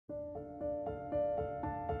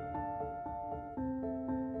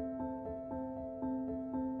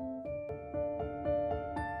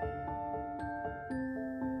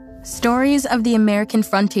Stories of the American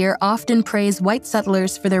frontier often praise white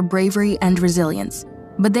settlers for their bravery and resilience.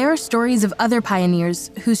 But there are stories of other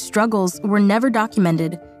pioneers whose struggles were never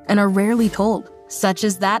documented and are rarely told, such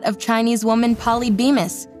as that of Chinese woman Polly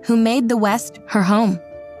Bemis, who made the West her home.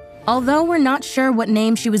 Although we're not sure what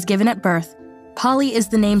name she was given at birth, Polly is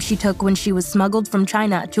the name she took when she was smuggled from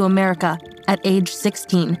China to America at age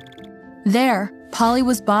 16. There, Polly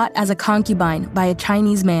was bought as a concubine by a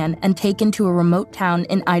Chinese man and taken to a remote town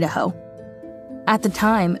in Idaho. At the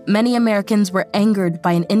time, many Americans were angered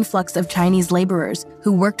by an influx of Chinese laborers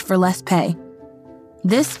who worked for less pay.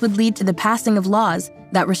 This would lead to the passing of laws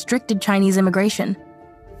that restricted Chinese immigration.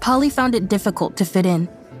 Polly found it difficult to fit in,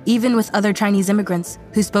 even with other Chinese immigrants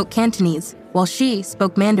who spoke Cantonese, while she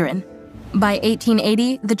spoke Mandarin. By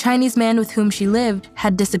 1880, the Chinese man with whom she lived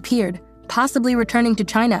had disappeared, possibly returning to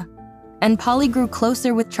China. And Polly grew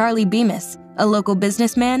closer with Charlie Bemis, a local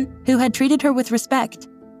businessman who had treated her with respect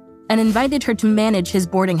and invited her to manage his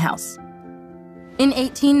boarding house. In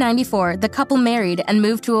 1894, the couple married and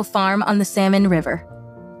moved to a farm on the Salmon River.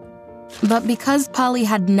 But because Polly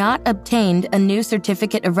had not obtained a new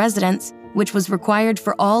certificate of residence, which was required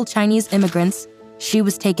for all Chinese immigrants, she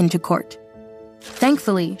was taken to court.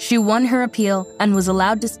 Thankfully, she won her appeal and was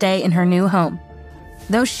allowed to stay in her new home,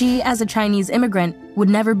 though she, as a Chinese immigrant, would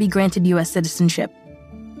never be granted U.S. citizenship.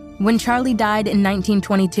 When Charlie died in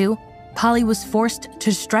 1922, Polly was forced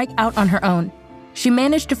to strike out on her own. She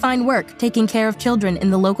managed to find work taking care of children in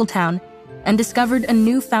the local town and discovered a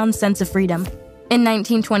newfound sense of freedom. In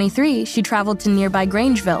 1923, she traveled to nearby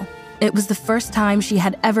Grangeville. It was the first time she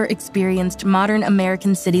had ever experienced modern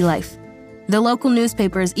American city life. The local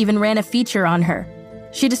newspapers even ran a feature on her.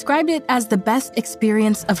 She described it as the best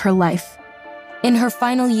experience of her life. In her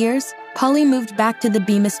final years, Polly moved back to the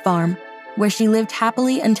Bemis farm, where she lived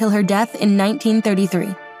happily until her death in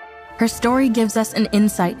 1933. Her story gives us an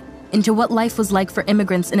insight into what life was like for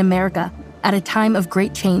immigrants in America at a time of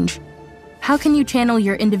great change. How can you channel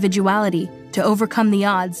your individuality to overcome the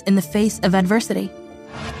odds in the face of adversity?